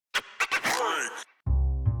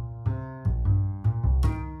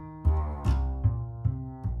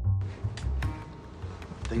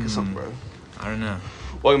Think of something, bro. I don't know.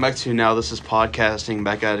 Welcome back to Now This Is Podcasting.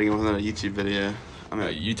 Back at it again with another YouTube video. A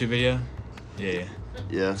YouTube video? Yeah.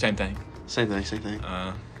 Yeah. Same thing. Same thing.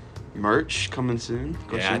 Merch coming soon.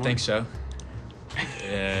 I think so.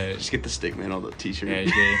 Yeah. Just get the stick man on the t-shirt.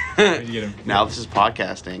 Yeah, you get him. Now This Is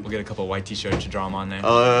Podcasting. We'll get a couple white t-shirts to draw them on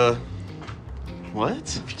there.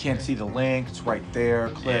 What? If you can't see the link, it's right there.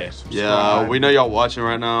 Click. Subscribe. Yeah, we know y'all watching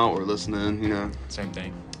right now or listening, Same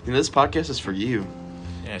thing. This podcast is for you.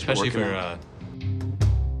 Yeah, especially for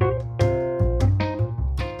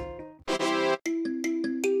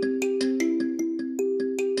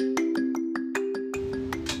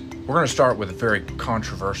We're going to start with a very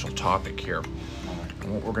controversial topic here.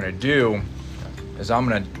 And what we're going to do is I'm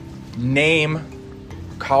going to name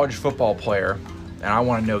a college football player, and I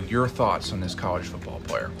want to know your thoughts on this college football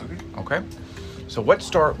player. Okay? So let's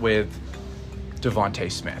start with Devontae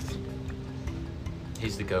Smith.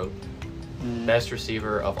 He's the GOAT. Best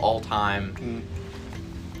receiver of all time.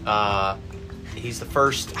 He's the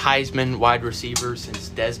first Heisman wide receiver since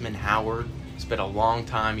Desmond Howard. It's been a long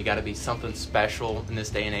time. You got to be something special in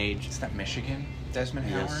this day and age. Is that Michigan, Desmond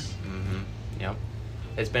Howard? Mm-hmm. Yep.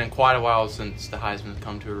 It's been quite a while since the Heisman's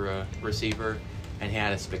come to a receiver, and he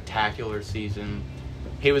had a spectacular season.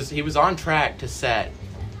 He was on track to set,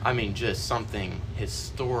 just something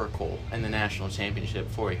historical in the national championship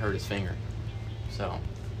before he hurt his finger. So.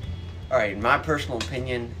 All right, my personal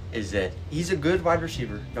opinion is that he's a good wide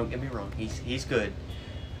receiver. Don't get me wrong. He's good.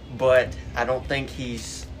 But I don't think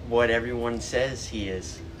he's what everyone says he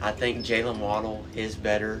is. I think Jalen Waddle is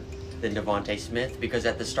better than Devontae Smith because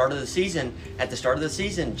at the start of the season,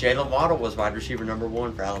 Jalen Waddle was wide receiver number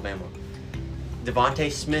 1 for Alabama.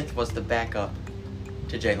 Devontae Smith was the backup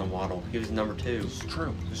to Jalen Waddle. He was number 2. This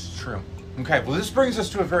is true. Okay, well, this brings us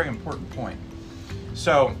to a very important point.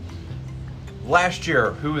 So, last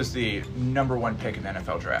year, who was the number 1 pick in the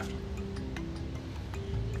NFL draft?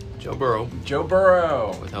 Joe Burrow. With Joe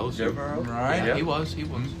Burrow? Right. Yeah, he was.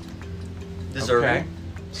 Deserving. Okay.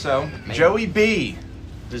 So, Maybe. Joey B.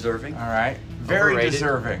 Deserving. All right. Very Overrated.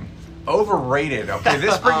 deserving. Overrated. Okay,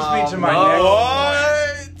 this brings me to my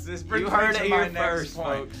next point. This brings You heard me to it my here next first,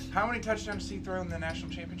 point. folks. How many touchdowns did he throw in the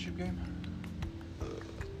national championship game?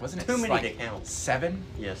 Wasn't it Too many like to count. 7?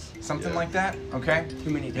 Yes. Something like that? Okay. Too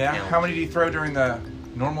many to Yeah. count. How many did he throw during the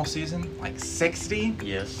normal season? Like 60?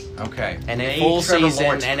 Yes. Okay. And a Made full Trevor season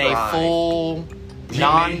Lawrence and cry. a full He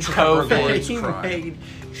made Trevor non-COVID. Lawrence He cry. made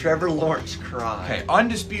Trevor Lawrence cry. Okay,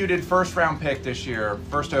 undisputed first-round pick this year,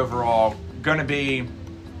 first overall, gonna be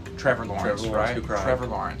Trevor Lawrence, right? who cried. Trevor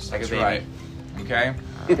Lawrence, Like a that's baby. right. Okay,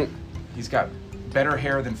 he's got better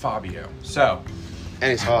hair than Fabio. So,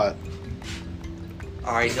 And he's hot.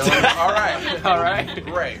 All right, Dylan. all right,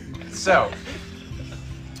 great. So,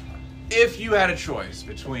 if you had a choice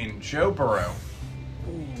between Joe Burrow,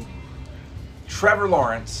 Trevor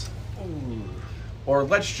Lawrence, or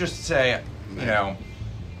let's just say,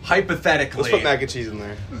 hypothetically, Let's put mac and cheese in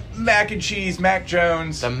there. Mac and cheese, Mac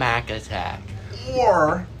Jones, The Mac attack.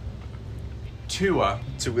 or Tua.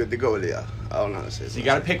 Too good to go, yeah. I don't know how to say So you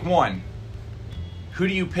got to pick one. Who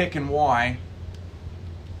do you pick and why?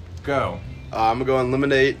 Go. I'm going to go and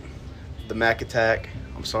eliminate the Mac attack.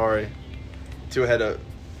 I'm sorry. Tua had a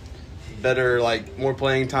better, more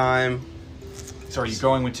playing time. So are you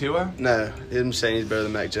going with Tua? No, him saying he's better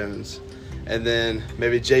than Mac Jones. And then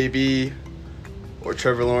maybe JB or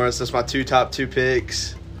Trevor Lawrence. That's my top two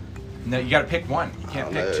picks. No, you got to pick one. You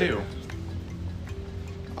can't pick two.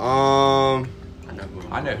 I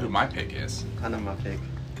I know who my pick is. I know my pick.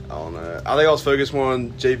 don't know. I think I was focused more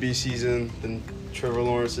on JB season than Trevor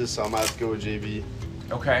Lawrence's, so I might have to go with JB.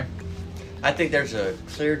 Okay. I think there's a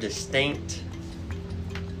clear, distinct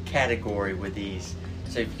category with these.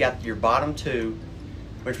 So you've got your bottom 2,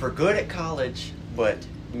 which were good at college, but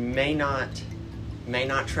may not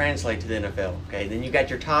translate to the NFL. Okay, then you got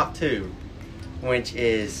your top 2, which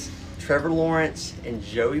is Trevor Lawrence and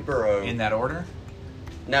Joey Burrow. In that order?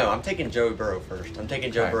 No, I'm taking Joey Burrow first.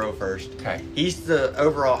 Joe Burrow first. Okay. He's the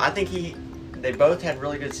overall. I think they both had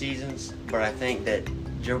really good seasons, but I think that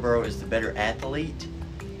Joe Burrow is the better athlete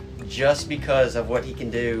just because of what he can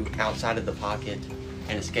do outside of the pocket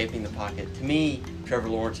and escaping the pocket. To me, Trevor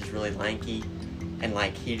Lawrence is really lanky and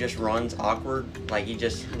he just runs awkward. He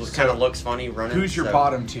just kind of looks funny running. Who's your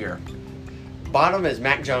bottom tier? Bottom is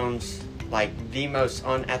Mac Jones, the most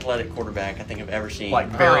unathletic quarterback I think I've ever seen. Very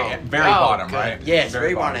bottom, good. right? Yes,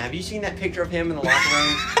 very bottom. Have you seen that picture of him in the locker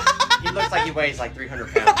room? looks like he weighs like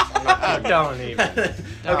 300 pounds. I'm not kidding. Don't even.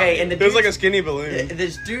 Okay, and the It was like a dude's- skinny balloon.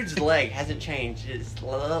 This dude's leg hasn't changed. His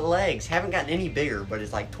legs haven't gotten any bigger, but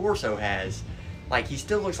his like torso has. Like he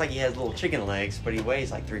still looks like he has little chicken legs, but he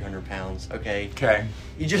weighs like 300 pounds. Okay, Okay.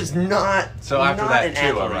 he's just not. So after not that, an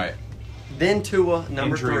Tua, athlete. right? Then Tua,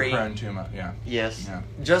 number Injury 3. prone Tua, yeah. Yes. Yeah.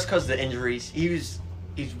 Just because the injuries, he's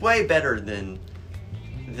way better than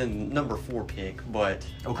number 4 pick, but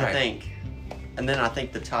Okay. I think, and then I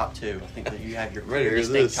think the top 2. I think that you have your Ready to hear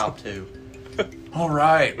distinct this. top 2. All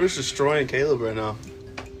right. We're just destroying Caleb right now.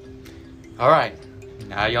 All right.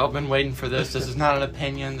 Now, y'all been waiting for this. This is not an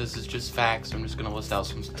opinion. This is just facts. I'm just going to list out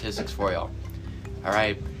some statistics for y'all. All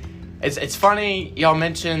right. It's funny y'all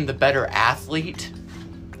mentioned the better athlete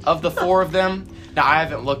of the 4 of them. Now, I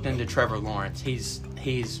haven't looked into Trevor Lawrence. He's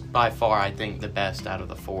by far, I think, the best out of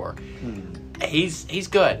the 4. He's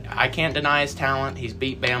good. I can't deny his talent. He's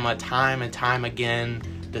beat Bama time and time again,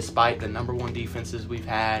 despite the number 1 defenses we've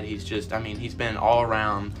had. He's just, I mean, he's been all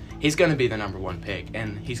around. He's going to be the number 1 pick,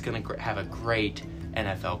 and he's going to have a great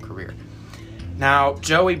NFL career. Now,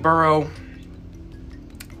 Joey Burrow,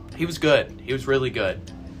 he was good. He was really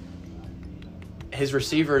good. His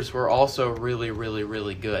receivers were also really, really,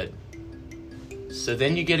 really good. So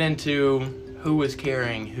then you get into who was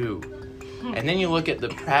carrying who. And then you look at the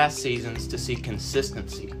past seasons to see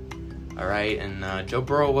consistency. All right? And Joe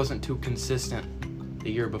Burrow wasn't too consistent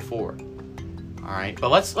the year before. All right? But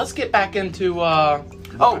let's get back into...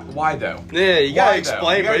 Why though? Yeah, you Why, gotta though?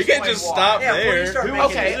 explain, You bro. gotta You can't explain just why. stop Yeah, before you there. start Who- making-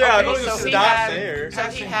 Okay, yeah, okay, don't so just he stop had- there. so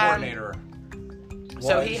Passing he had- coordinator.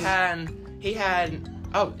 So was- he had.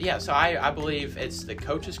 Oh yeah. So I believe it's the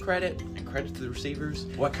coach's credit and credit to the receivers.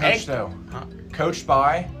 What coach And- though? Huh? Coached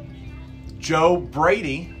by Joe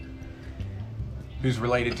Brady, who's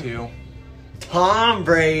related to Tom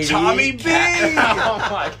Brady. Tommy B. Oh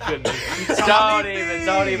my goodness! don't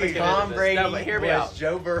even get Tom into this. Brady No, but hear me was out.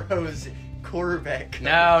 Joe Burrow's quarterback coach.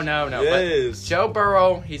 No. Yes. But Joe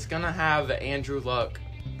Burrow, he's gonna have the Andrew Luck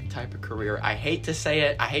type of career. I hate to say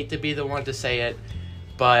it. I hate to be the one to say it,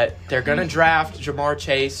 but they're gonna draft Jamar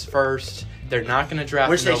Chase first. They're not gonna draft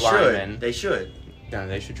Which no they should. lineman. They should. No,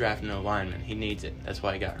 they should draft no lineman. He needs it. That's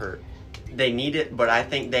why he got hurt. They need it, but I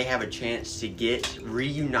think they have a chance to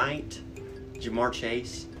reunite Jamar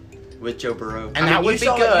Chase with Joe Burrow. And that would be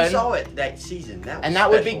good. You saw it that season. That was And that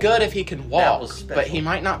would be special. good if he can That walk, was special. but he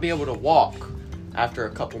might not be able to walk after a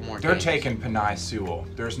couple more They're games. taking Panay Sewell.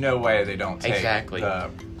 There's no way they don't take Exactly. the.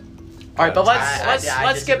 All right, but let's I let's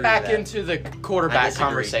disagree get back with that. into the I quarterback disagree.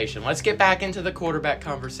 conversation. Let's get back into the quarterback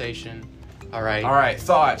conversation. All right. All right,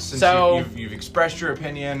 thoughts. Since So- you've expressed your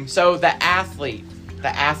opinion. So the athlete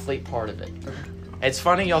part of it. It's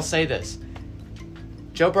funny y'all say this.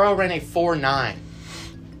 Joe Burrow ran a 4.9.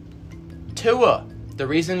 Tua, the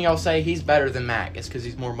reason y'all say he's better than Mac is because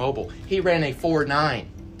he's more mobile. He ran a 4.9.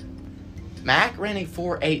 Mac ran a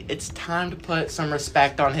 4.8. It's time to put some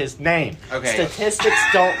respect on his name. Okay. Statistics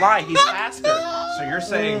don't lie. He's faster. So you're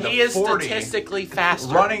saying the He is 40, statistically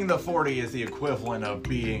faster. running the 40 is the equivalent of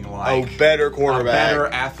being Oh, like better a quarterback. better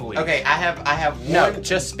athlete. Okay, I have No, one.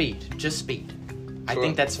 just speed. Just speed. I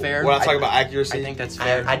think that's fair. When I talk about accuracy, I think that's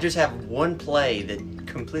fair. I just have one play that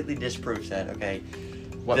completely disproves that. Okay,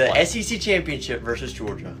 What the play? SEC championship versus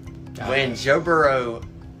Georgia, Oh, when yes. Joe Burrow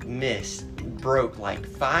broke like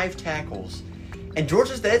 5 tackles, and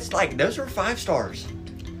Georgia's those are 5 stars.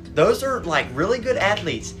 Those are like really good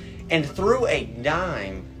athletes, and threw a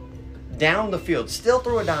dime down the field. Still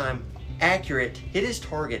threw a dime, accurate, hit his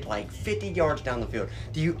target like 50 yards down the field.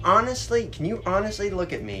 Can you honestly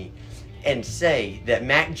look at me and say that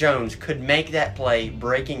Mac Jones could make that play,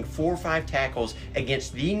 breaking 4 or 5 tackles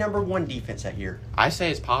against the number 1 defense that year? I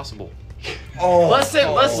say it's possible. Oh,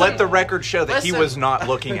 Listen. Let the record show that he Listen. was not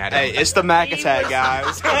looking at hey, him. it's the Mac He attack,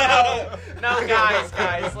 was- guys. No,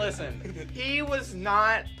 guys, listen. He was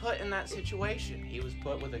not put in that situation. He was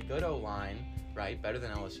put with a good O-line, right? Better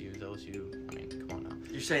than LSU's. LSU, I mean, come on now.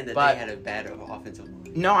 You're saying that But- they had a bad offensive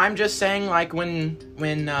line. No, I'm just saying, like,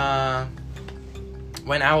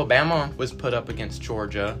 when Alabama was put up against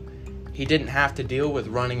Georgia, he didn't have to deal with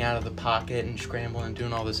running out of the pocket and scrambling and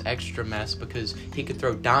doing all this extra mess because he could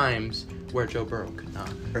throw dimes where Joe Burrow could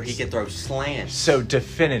not. Or he could throw slants. So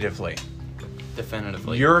definitively,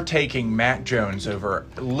 Definitively. you're taking Mac Jones over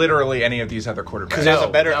literally any of these other quarterbacks. 'Cause he has a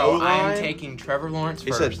better No, O-line? I am taking Trevor Lawrence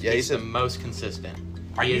He first. said- yeah, he He's the said- most consistent.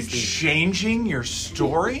 Are He you is the- changing your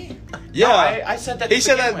story? Yeah, No, I said that. He to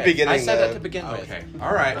said begin that at the with. beginning, I said though. that to begin with. Okay.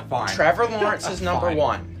 All right. Fine. Trevor Lawrence is number Fine.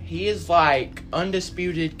 1. He is like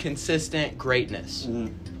undisputed, consistent greatness.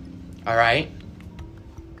 All right.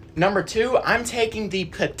 Number 2, I'm taking the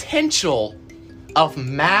potential of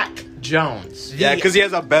Mac Jones. Yeah, because he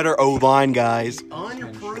has a better O-line, guys.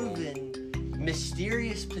 Unproven,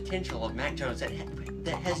 mysterious potential of Mac Jones that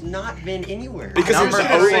has not been anywhere. Because I'm he's going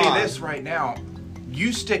the to say O-line. this right now.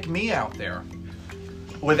 You stick me out there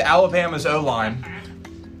with Alabama's O-line,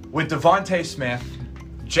 with Devontae Smith,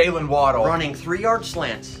 Jalen Waddle, Running 3-yard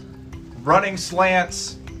slants. running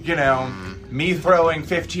slants, me throwing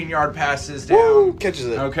 15-yard passes down. Woo, catches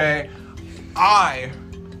it. Okay? I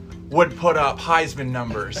would put up Heisman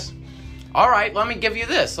numbers. All right, let me give you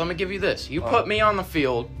this. You put me on the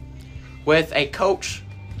field with a coach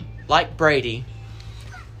like Brady,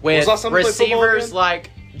 with last time we played football receivers again? like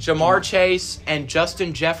Jamar Chase and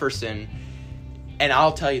Justin Jefferson, and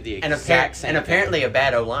I'll tell you the exact same And apparently a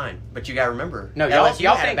bad O-line. But you got to remember. No, LSU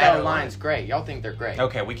y'all had a think bad that line's great. Y'all think they're great.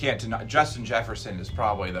 Okay, we can't deny. Justin Jefferson is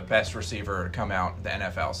probably the best receiver to come out the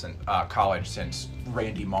NFL since college since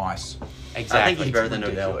Randy Moss. Exactly. I think he's better than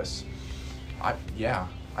Odell. Ridiculous.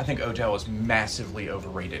 I think Odell is massively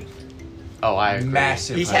overrated. Oh, I agree.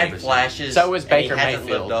 Massive. He's had flashes. So is and he Baker hasn't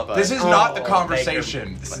Mayfield, lived up. but- This is not the Oh, conversation.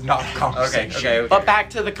 Baker. This is not the conversation. Okay. But back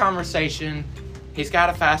to the conversation. He's got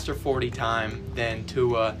a faster 40 time than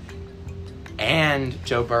Tua and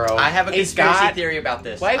Joe Burrow. I have a He's conspiracy got- theory about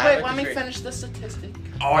this. Wait, I have a let me conspiracy- finish the statistic.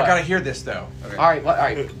 Oh, I gotta hear this though. Okay. All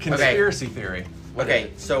right. Conspiracy theory.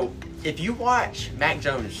 Okay, so if you watch Mac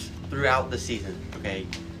Jones throughout the season, okay,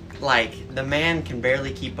 like the man can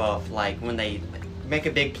barely keep up. Like when they make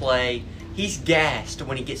a big play, he's gassed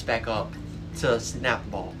when he gets back up to snap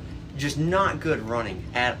the ball. Just not good running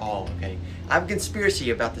at all, okay? I have a conspiracy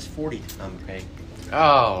about this 40 time, okay?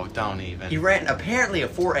 Oh, don't even. He ran apparently a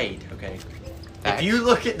 4.8, okay? That- If you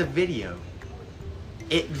look at the video,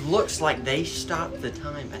 it looks like they stopped the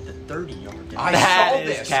time at the 30-yard line. I That saw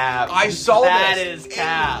is this. cap. I saw That this. is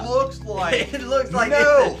cap. It looks like. It looks like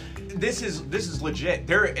no. This is legit.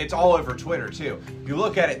 It's all over Twitter too. You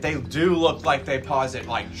look at it, they do look like they pause it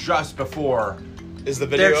like just before. Is the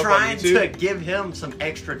video They're up trying on YouTube? to give him some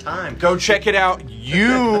extra time. Go check it out.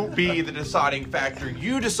 You be the deciding factor.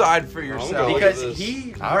 You decide for yourself. going. Because Look at this.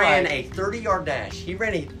 he All ran right. a 30-yard dash. He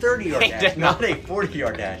ran a 30-yard He dash, did not not. a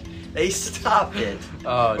 40-yard dash. They stopped it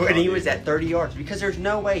Oh, when don't he do was at 30 yards because there's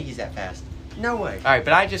no way he's that fast. No way. All right,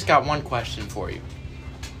 but I just got one question for you.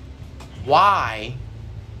 Why?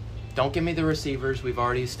 Don't give me the receivers. We've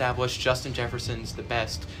already established Justin Jefferson's the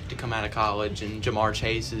best to come out of college, and Jamar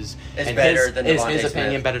Chase is better than is Devontae his Smith.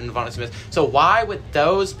 opinion better than Devontae Smith. So why, with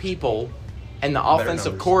those people and the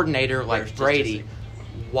offensive numbers. coordinator like Better Brady, statistic.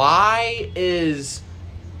 why is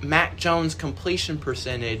Mac Jones' completion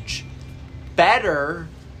percentage better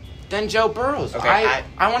than Joe Burrow's? Okay,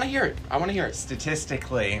 I want to hear it. I want to hear it.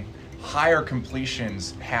 Statistically, higher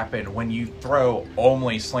completions happen when you throw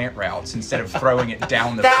only slant routes instead of throwing it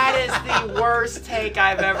down the That is the worst take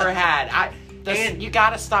I've ever had. You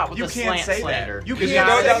got to stop with You the can't slant say that. slander. You Because can't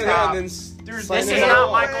you say go down the hill stop. and then There's- slant This it is out. not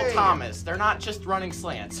No Michael way. Thomas. They're not just running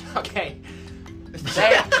slants. Okay.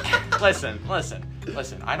 They,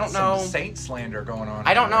 listen. I don't Some know. Saint slander going on.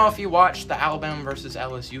 I don't know if you watched the Alabama versus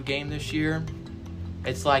LSU game this year.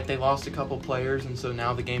 It's like they lost a couple players, and so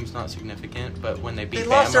now the game's not significant. But when they beat They Bama,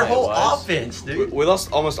 lost their it whole was. offense, We, dude. we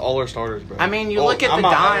lost almost all our starters, bro. I mean, you Well, look at I'm the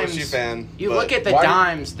not dimes. an LSU fan. You but look at the Why do-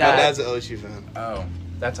 dimes My that. dad's an LSU fan. Oh,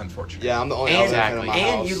 that's unfortunate. Yeah, I'm the only And, LSU fan in my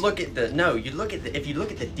and house. you look at if you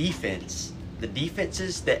look at the defense, the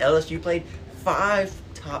defenses that LSU played, 5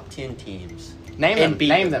 top 10 teams. Name and them. beat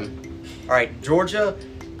Name them. them. All right, Georgia,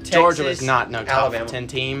 Texas, Georgia was not no top Alabama. 10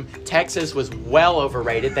 team. Texas was well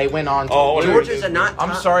overrated. They went on to Oh, lose. Georgia's a not. I'm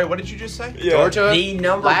top- sorry. What did you just say? Yeah. Georgia, The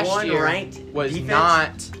number last one year ranked was defense?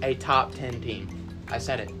 not a top 10 team. I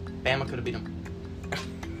said it. Bama could have beat them.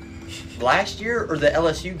 Last year or the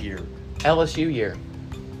LSU year? LSU year.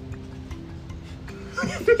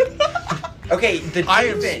 Okay, the I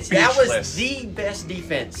am defense. That was speechless. the best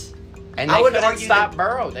defense. And I they would couldn't argue stop that-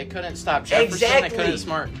 Burrow. They couldn't stop Jefferson. Exactly. They couldn't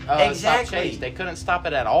stop Exactly. Chase. They couldn't stop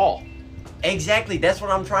it at all. Exactly. That's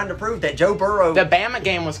what I'm trying to prove. That Joe Burrow. The Bama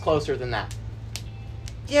game was closer than that.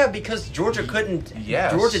 Yeah, because Georgia couldn't.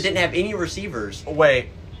 Yes. Georgia didn't have any receivers. Wait,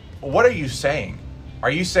 what are you saying?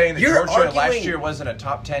 Are you saying that You're Georgia last arguing- year wasn't a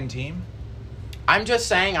top 10 team? I'm just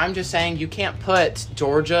saying you can't put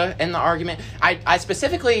Georgia in the argument. I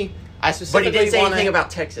specifically But he didn't say wanna, anything about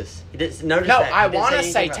Texas. He didn't notice No, that. I He didn't want to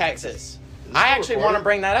anything say about Texas. this I still actually want to recorded?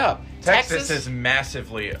 bring that up. Texas is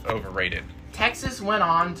massively overrated. Texas went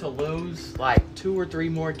on to lose like 2 or 3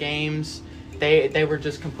 more games. They were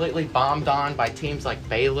just completely bombed on by teams like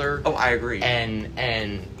Baylor Oh, I agree. and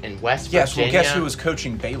West Yes, well, Virginia. guess who was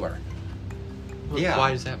coaching Baylor? Yeah.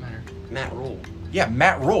 Why does that matter? Matt Rule. Yeah,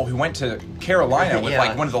 Matt Rule, who went to Carolina with Yeah.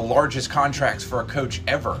 like one of the largest contracts for a coach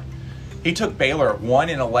ever. He took Baylor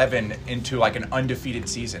 1-11 into like an undefeated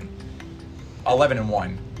season.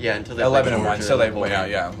 11-1. Yeah, until they 11-1. So they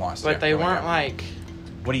lost. But yeah. they Oh, weren't yeah. like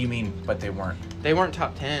What do you mean? But they weren't. they weren't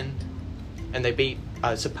top 10, and they beat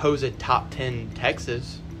a supposed top 10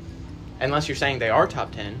 Texas. Unless you're saying they are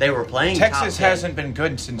top 10. They were playing Texas top 10. hasn't been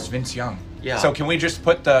good since Vince Young. Yeah. So can we just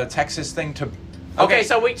put the Texas thing to? Okay,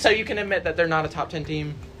 so you can admit that they're not a top 10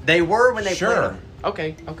 team. They were when they Sure. played them.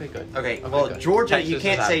 Okay, good. Okay, well, good. Georgia, Texas you is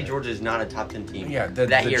can't out say of it. Georgia is not a top 10 team. Yeah, the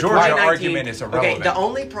that year. Georgia 2019 argument is irrelevant. Okay, the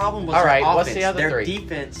only problem was All right, their what's offense. the other their three?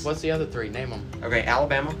 defense. What's the other three? Name them. Okay,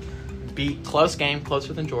 Alabama beat. Close game,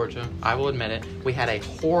 closer than Georgia. I will admit it. We had a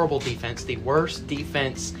horrible defense, the worst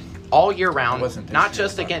defense all year round, It wasn't this not year,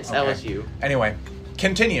 just but- against okay. LSU. Anyway,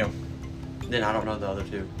 continue. Then I don't know the other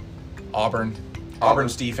two. Auburn.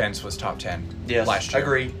 Auburn's defense was top 10 Yes, last year.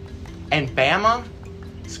 agree. And Bama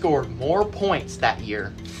scored more points that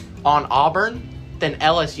year on Auburn than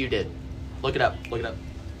LSU did. Look it up. Talking about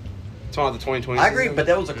the 2020 I agree, season? but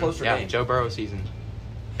that was a closer Yeah, game. Joe Burrow season.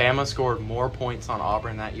 Bama scored more points on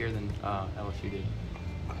Auburn that year than LSU did.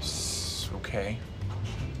 Okay.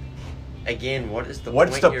 Again, what is the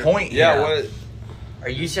What's point the here? point Yeah, here? what? Are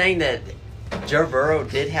you saying that Joe Burrow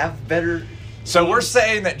did have better? So we're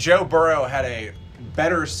saying that Joe Burrow had a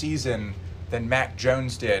better season than Mac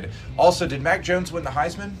Jones did. Also, did Mac Jones win the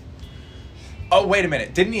Heisman? Oh, wait a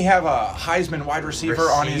minute. Didn't he have a Heisman wide receiver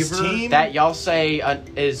on his Receiver? team? That y'all say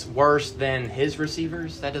is worse than his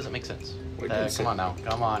receivers? That doesn't make sense. Wait, Come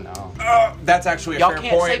on now. That's actually a Y'all fair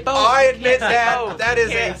can't point. say both. I You admit can't say that. both. That You is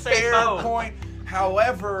a can't say fair both. point.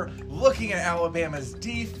 However, looking at Alabama's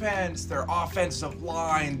defense, their offensive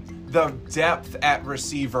line, the depth at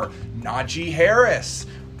receiver, Najee Harris.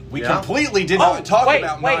 We Yeah. completely did not talk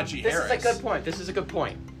about Najee this Harris. is a good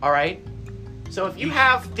point. All right. So if you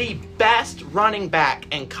have the best running back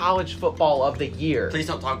in college football of the year, Please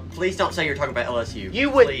don't say you're talking about LSU. you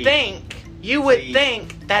would Please.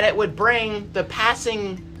 think that it would bring the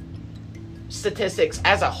passing statistics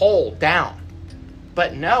as a whole down.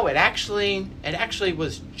 But no, it actually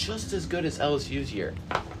was just as good as LSU's year.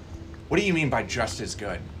 What do you mean by just as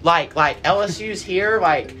good? Like LSU's here,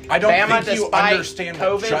 like I don't Bama, think you despite understand what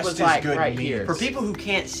COVID, just was as like good right means. here. For people who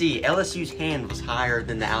can't see, LSU's hand was higher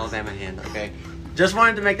than the Alabama hand. Okay, just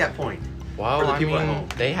wanted to make that point. Well, for the I people at mean, home.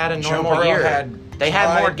 they had a Joe normal Burrow year. had They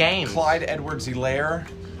had more games. Clyde Edwards-Helaire,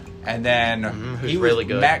 and then Who's He was really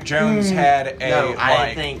good? Mac Jones had a No, I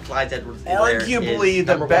like, think Clyde Edwards. arguably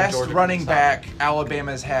the number one best Jordan running South. back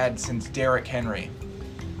Alabama's had since Derrick Henry.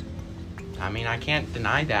 I mean, I can't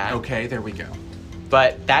deny that. Okay, there we go.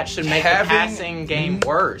 But that should make the Having- passing game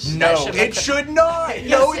worse. That No, should make it the- should not. Yes,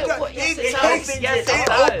 No, it it does. will. Yes, It it does. takes- Yes, it it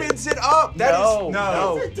does. opens it up. That is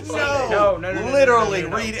No, Literally, no,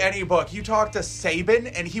 no. read any book. You talk to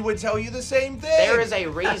Saban, and he would tell you the same thing. There is a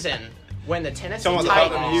reason when the Tennessee Someone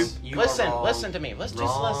Titans. Titans- You are wrong. Listen to me. Let's just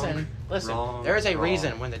Wrong. listen. Wrong. There is a Wrong.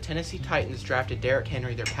 reason when the Tennessee Titans drafted Derrick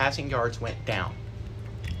Henry, their passing yards went down.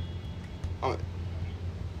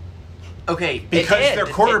 Okay, because did. their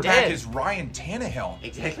It quarterback did. is Ryan Tannehill.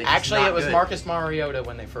 exactly. he's Actually, not it was good. Marcus Mariota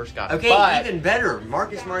when they first got him. Okay, but even better,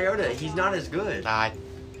 Marcus Mariota. He's not as good.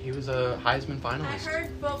 he was a Heisman I finalist. heard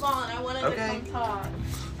football and I wanted Okay. to come talk.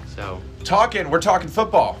 So We're talking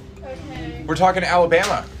football. Okay. We're talking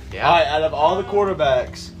Alabama. yeah. All right, out of all the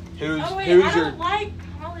quarterbacks, who's Oh wait, who's I your don't like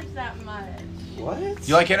college that much. what?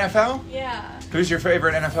 You like NFL? Yeah. Who's your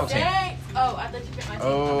favorite NFL team? Dang. Oh, I thought you picked my team.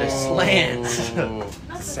 Oh, The Slants. Not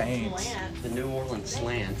the Saints. Slants. The New Orleans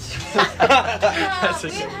Slants.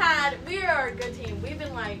 No, we are a good team. We've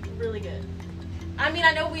been like really good. I mean,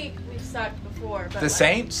 I know we've sucked before, but The like,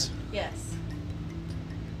 Saints? Yes.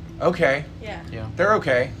 Okay, Yeah. they're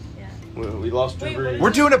okay. Yeah. We lost Drew Wait, what Brees. is We're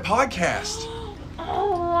doing a podcast.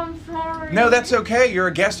 Oh, I'm sorry. No, that's okay. You're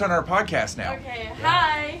a guest on our podcast now. Okay.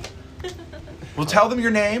 Hi. We'll tell them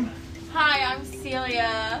your name. Hi, I'm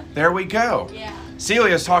Celia. There we go. Yeah.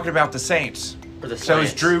 Celia's talking about the Saints. For the So is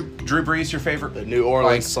Slants. Drew Brees your favorite The New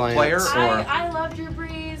Orleans Slants. player? Or I love Drew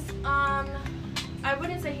Brees. I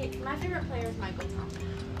wouldn't say my favorite player is Michael Thomas.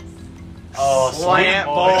 Oh, Slant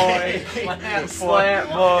boy. Slant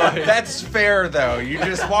boy. That's fair though. You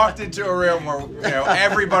just walked into a room where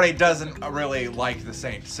everybody doesn't really like the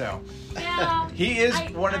Saints. So Yeah. he is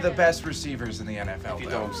one of the know. best receivers in the NFL. If you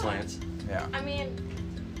though. throw him slants. Yeah. I mean,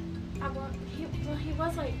 he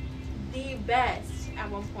was like the best at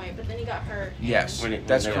one point, but then he got hurt. Yes, When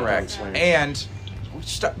that's they got correct. slants.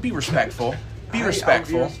 And be respectful. Be I'll be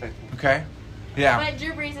respectful. respectful. Okay. Yeah. But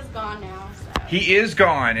Drew Brees is gone now, so. He is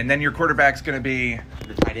gone, and then your quarterback's going to be.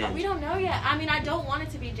 The tight We end. don't know yet. I mean, I don't want it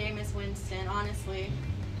to be Jameis Winston, honestly.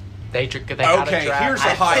 They gotta Okay, draft. here's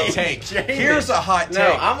a hot think take. Jameis. Here's a hot take.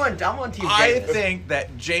 No, I'm on Team I Jameis. think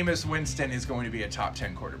that Jameis Winston is going to be a top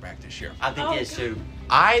 10 quarterback this year. I think Oh, he is too.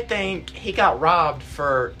 I think he got robbed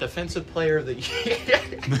for Defensive Player of the Year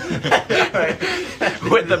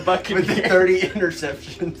with the Buccaneers. With the 30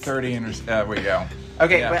 interceptions. 30 there we go.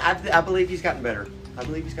 Okay, Yeah. but I believe he's gotten better.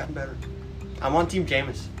 I'm on Team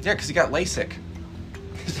Jameis. Yeah, because he got LASIK.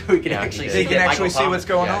 So we can Yeah, actually he see, He can Michael actually see Thomas. what's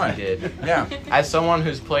going Yeah, on. he did. Yeah. As someone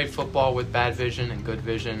who's played football with bad vision and good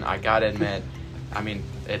vision, I gotta admit, I mean,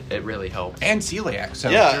 it really helps. And celiac. So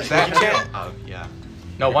Yeah, there's that you too. can't- Oh yeah.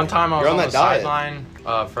 No, one time I was You're on on the that diet. sideline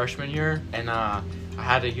freshman year, and I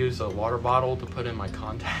had to use a water bottle to put in my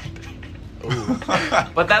contact.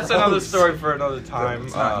 But that's another Gross. story for another time.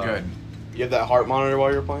 It's not good. You have that heart monitor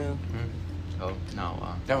while you're playing? Oh no.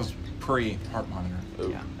 That was pre-heart monitor.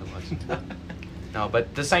 Yeah, it was. No,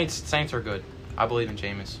 but the Saints are good. I believe in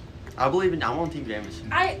Jameis. I'm on Team Jameis.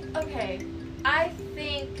 I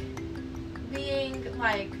think being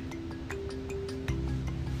like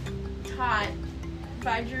taught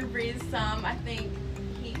by Drew Brees I think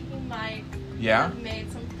he might Yeah? have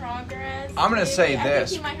made some progress. I'm gonna say I this.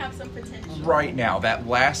 think he might have some potential. Right now, that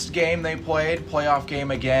last game they played, playoff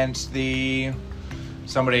game against the...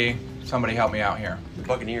 Somebody help me out here. The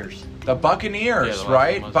Buccaneers. The Buccaneers, Yeah, the last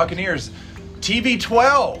right? one was- Buccaneers.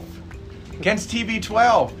 TB12. Against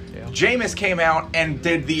TB12. Yeah. Jameis came out and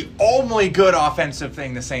did the only good offensive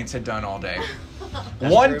thing the Saints had done all day.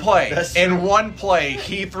 One true. play. That's In true. one play,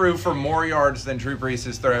 he threw for more yards than Drew Brees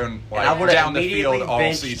has thrown And I would have down the immediately field all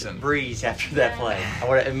benched season. Breeze after that play. I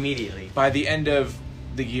would have immediately. By the end of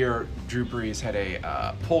the year, Drew Brees had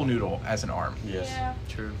a pool noodle as an arm. Yes. Yeah.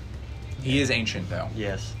 True. He is ancient, though.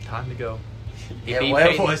 Yes. Time to go. He Yeah, beat, well, it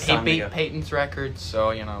Peyton, was he time to beat go. Peyton's record,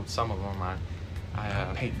 so some of them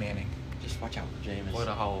I Peyton Manning. Just watch out for Jameis. what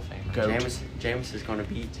a Hall of Famer. Go. Jameis is going to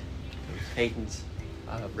beat Peyton's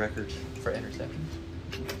records. For interceptions.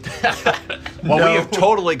 Well, No. we have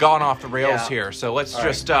totally gone off the rails Yeah. here, so let's All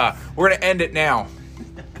just, we're going to end it now.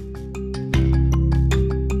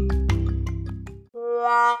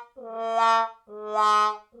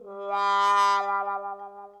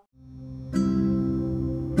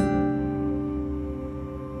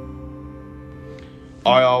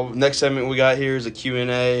 All right, y'all. Next segment we got here is a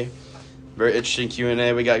Q&A. Very interesting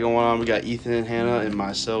Q&A we got going on. We got Ethan and Hannah and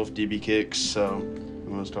myself, DB Kicks. So I'm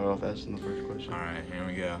going to start off asking the first question. All right, here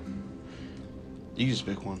we go. You can just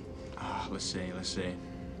pick one. Let's see.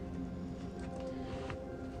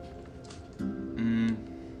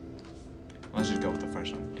 Let's just go with the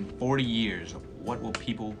first one. In 40 years, what will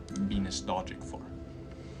people be nostalgic for?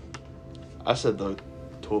 I said the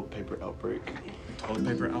toilet paper outbreak. Toilet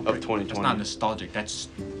paper outbreak? 2020. That's not nostalgic. That's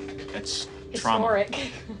trauma.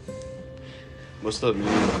 Historic. What's the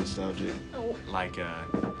meaning of nostalgia? Like, I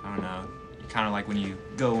don't know. Kind of like when you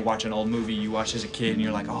go watch an old movie you watched as a kid and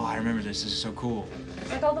you're like, oh, I remember this. This is so cool.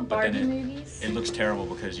 Like all the But then Barbie movies. It looks terrible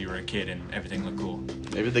because you were a kid and everything looked cool.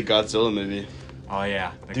 Maybe the Godzilla movie. Oh,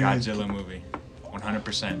 yeah. The Dude. Godzilla movie.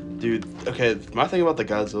 100%. Dude, okay, my thing about the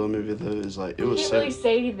Godzilla movie, though, is like, it You was can't so... really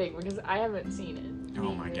say anything because I haven't seen it.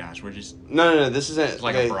 Oh, my gosh. We're just No, this isn't... it's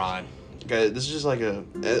like okay, a broad. Okay, this is just like a...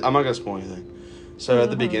 I'm not going to spoil anything. So, at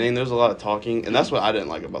the beginning, there was a lot of talking, and that's what I didn't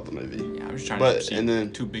like about the movie. Yeah, I was trying But- to see and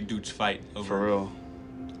then- two big dudes fight over For real.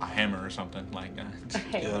 a hammer or something like that.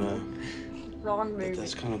 Okay. Yeah, I know. Wrong movie.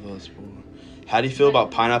 That's kind of a spoiler. How do you feel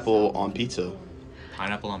about pineapple on pizza?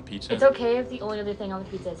 Pineapple on pizza. It's okay if the only other thing on the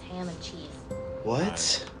pizza is ham and cheese.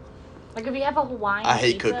 What? Like if you have a Hawaiian I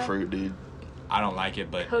hate pizza, cooked fruit, dude. I don't like it,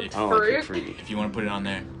 but Cooked if, I don't like cooked Fruit? fruit. if you want to put it on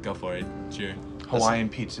there, go for it. Sure. Hawaiian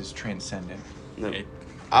pizza's transcendent. No. It-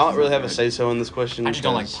 I don't really have a say-so in this question. I just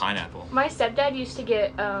don't like because- pineapple. My stepdad used to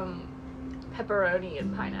get pepperoni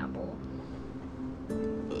and pineapple,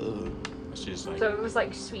 Ugh. It's just like so it was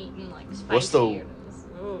like sweet and like spicy. What's the- and it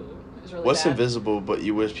was really What's bad. invisible but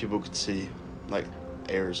you wish people could see? Like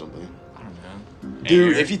air or something. I don't know.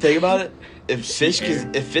 Dude, Air. if you think about it, You if see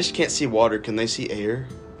fish can't see water, can they see air?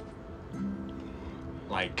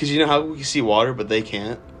 like Because you know how we can see water, but they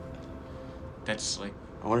can't. that's like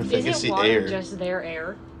I wonder if they can Isn't see water air. just their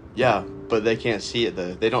air? Yeah, but they can't see it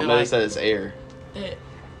though. They don't Feel notice like- that it's air.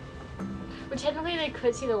 But technically they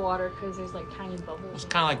could see the water because there's like tiny it's bubbles.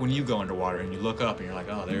 kind of like when you go underwater and you look up and you're like,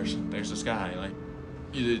 oh, there's the sky. Like,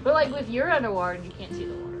 you, But like if you're underwater and you can't see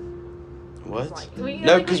the water. What? It's like, when you-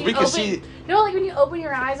 No, like, when because you we can open- see. You know, like when you open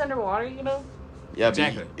your eyes underwater, you know. Yeah,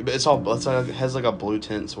 Exactly. But it's all. It's like, it has like a blue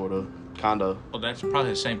tint, sort of, kinda. well, that's probably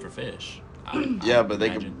the same for fish. I Yeah, would but they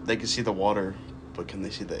imagine. can see the water, but can they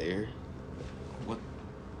see the air?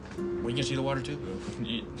 We can see the water too.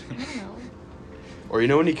 You- I don't know. Or you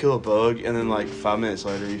know when you kill a bug and then like 5 minutes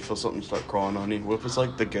later you feel something start crawling on you? What if it's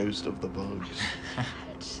like the ghost of the bugs?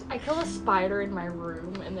 I killed a spider in my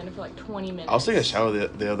room, and then for like 20 minutes. I was taking a shower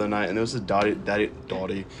the other night and there was a daddy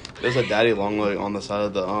long leg on the side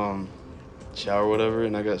of the shower or whatever,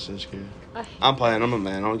 and I got so scared. I'm playing. I'm a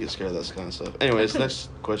man. I don't get scared of that kind of stuff. Anyways, next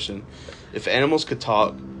question: if animals could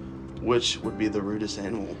talk, which would be the rudest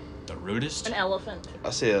animal? The rudest? An elephant.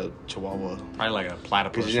 I say a chihuahua. Probably like a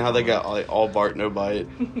platypus. Because you know how they got like all bark, no bite.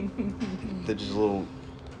 They're just little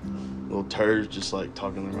turds, just like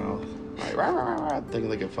talking in their mouth, like rah, rah, rah, rah, thinking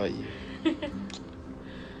they can fight you.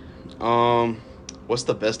 What's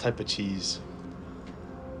the best type of cheese?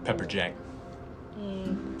 Pepper jack.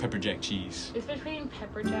 Pepper jack cheese. It's between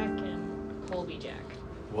pepper jack and Colby jack.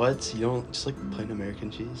 What? You don't just like plain American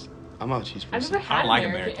cheese? I'm not a cheese I've person. never had I don't like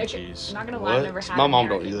American American okay, cheese. I'm not gonna lie, I've never What? had My mom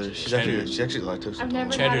don't American either. cheese. She's actually lactose I've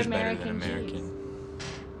never intolerant. Cheddar's had better than American American. cheese.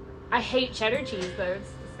 I hate cheddar cheese though. It's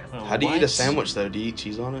disgusting. How do you eat a What? sandwich though? Do you eat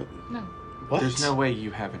cheese on it? No, What? There's no way you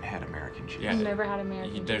haven't had American cheese. Yeah. I've never had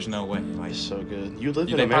American. There's cheese. no way. Like, It's so good. You live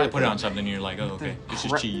in they probably America. put it on something and you're like, oh, okay, this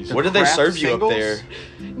is cheese. What did they Kraft serve you singles? up there?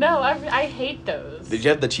 No, I hate those. Did you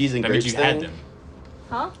have the cheese and That grapes means you had thing? them.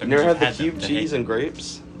 Huh? That You never means had the you've cube them. cheese They hate and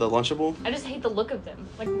grapes? The Lunchable? I just hate the look of them.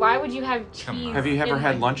 Like, why would you have cheese? Come on. Have you ever in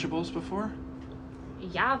had my- Lunchables before?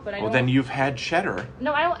 Yeah, but I Well, don't. then you've had cheddar.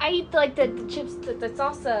 No, I don't. I eat like the chips, the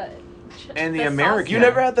salsa. And the salsa. American- You Yeah.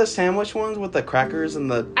 never had the sandwich ones with the crackers and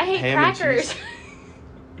the I hate ham and crackers. cheese?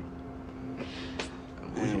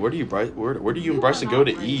 Man, where do you and Bryson go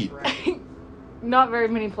to eat? Not very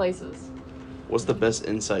many places. What's the best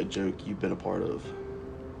inside joke you've been a part of?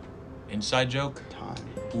 Inside joke? Time.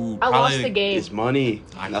 Ooh, I probably, lost the game. It's money.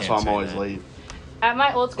 I That's can't why I'm say always that. late. At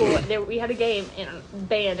my old school, we had a game in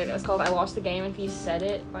band, and it was called "I Lost the Game." If you said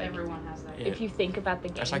it, like, Everyone has that. Yeah. if you think about the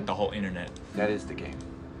game, That's like the whole internet. That is the game.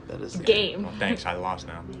 That is game. Well, thanks, I lost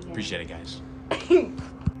now. Appreciate it, guys.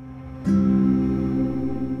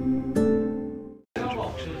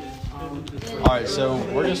 All right, so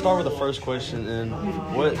we're gonna start with the first question. And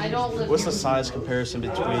what's the size comparison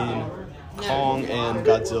between Kong and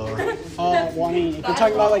Godzilla? Well, I mean, if you're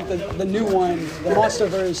talking about like the new one, the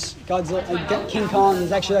MonsterVerse Godzilla, King Kong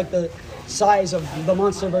is actually like the size of the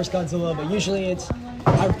MonsterVerse Godzilla, but usually it's,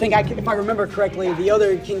 if I remember correctly, the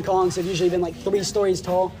other King Kongs have usually been like 3 stories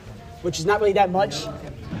tall, which is not really that much.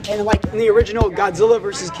 And like in the original Godzilla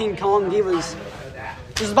versus King Kong, it was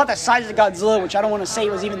about the size of Godzilla, which I don't want to say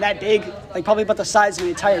was even that big, like probably about the size of an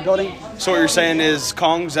entire building. So what you're saying is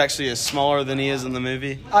Kong's actually smaller than he is in the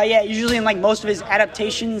movie? Yeah, usually in like most of his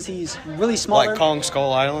adaptations, he's really smaller. Like Kong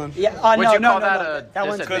Skull Island? Yeah, Would no, you no, call no, that no. a That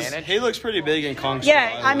one's Because disadvantage? he looks pretty big in Kong Skull Yeah,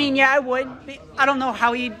 Island. I mean, yeah, I would. I don't know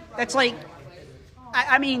how he. That's like.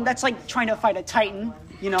 I mean, that's like trying to fight a Titan.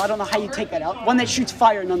 You know, I don't know how you take that out. One that shoots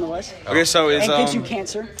fire, nonetheless, Okay, so and gives you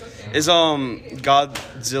cancer. is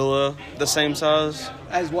Godzilla the same size?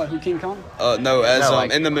 As what? Who? King Kong? No, as No,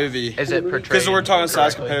 like- in the movie. Is it portrayed? Because we're talking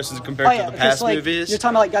size correctly? comparisons compared to the because past like movies. you're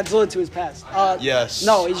talking about like Godzilla to his past. Yes.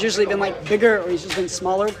 No, he's usually been like bigger, or he's just been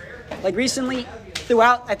smaller. Like recently,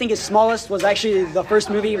 throughout, I think his smallest was actually the first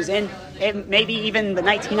movie he was in, and maybe even the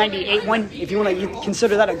 1998 one, if you want to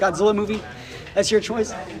consider that a Godzilla movie. That's your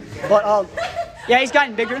choice. But yeah, he's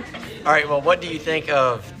gotten bigger. All right, well, what do you think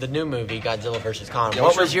of the new movie, Godzilla vs. Kong? Yeah, What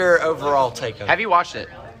what's was your overall take of it? Have you watched it?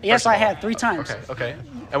 Yes, First of I all. have 3 times. Okay.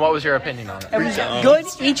 And what was your opinion on it? It was good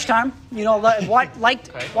each time. You know,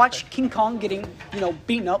 watch King Kong getting,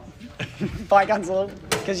 beaten up by Godzilla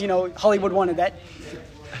because Hollywood wanted that,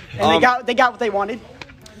 and they got what they wanted.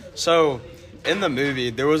 So, in the movie,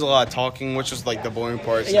 there was a lot of talking, which was like the boring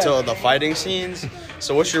parts Yeah. until the fighting scenes.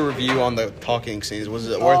 So, what's your review on the talking scenes? Was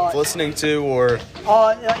it worth listening to, or?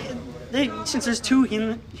 Since there's 2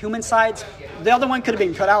 human sides, the other one could have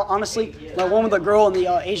been cut out. Honestly, the one with the girl and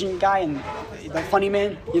the Asian guy and the funny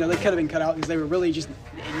man, they could have been cut out because they were really just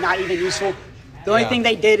not even useful. The only thing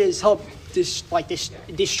they did is help destroy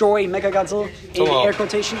Mechagodzilla in Come on. air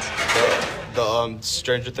quotations. The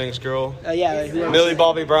Stranger Things girl, Yeah, whoever- Millie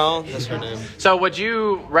Bobby Brown. That's her name. So, would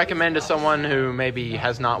you recommend to someone who maybe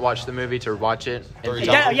has not watched the movie to watch it? Three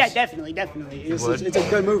Yeah, times. yeah, definitely. It's would? a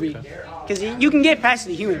good movie because you can get past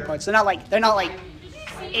the human parts. They're not like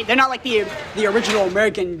the original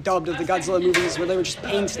American dubbed of the Godzilla movies where they were just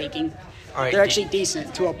painstaking. All right, They're actually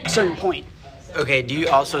decent to a certain point. Okay, do you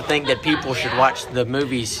also think that people should watch the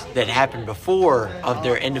movies that happened before of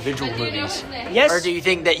their individual movies? Yes. Or do you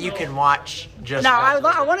think that you can watch just Now,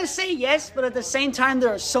 Godzilla? I want to say yes, but at the same time, there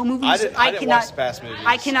are some movies I didn't cannot watch the past movies.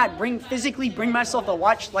 I cannot physically bring myself to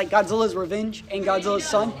watch, like Godzilla's Revenge and Godzilla's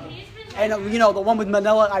Son. And the one with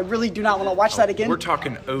Manila, I really do not want to watch that again. We're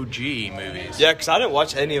talking OG movies. Yeah, because I didn't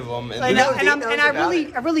watch any of them. And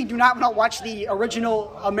I really do not want to watch the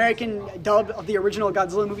original American dub of the original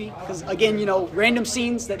Godzilla movie because again, random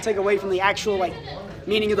scenes that take away from the actual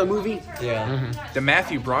meaning of the movie. Yeah. Mm-hmm. The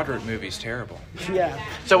Matthew Broderick movie's terrible. Yeah.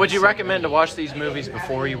 So would you recommend to watch these movies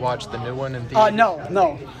before you watch the new one in theaters?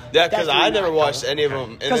 No. Yeah, because I never watched any of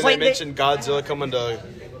them. And then they mentioned Godzilla coming to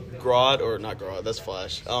Grodd, or not Grodd, that's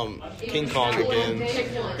Flash. King Kong again.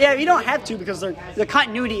 Yeah, you don't have to because the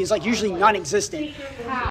continuity is usually non-existent.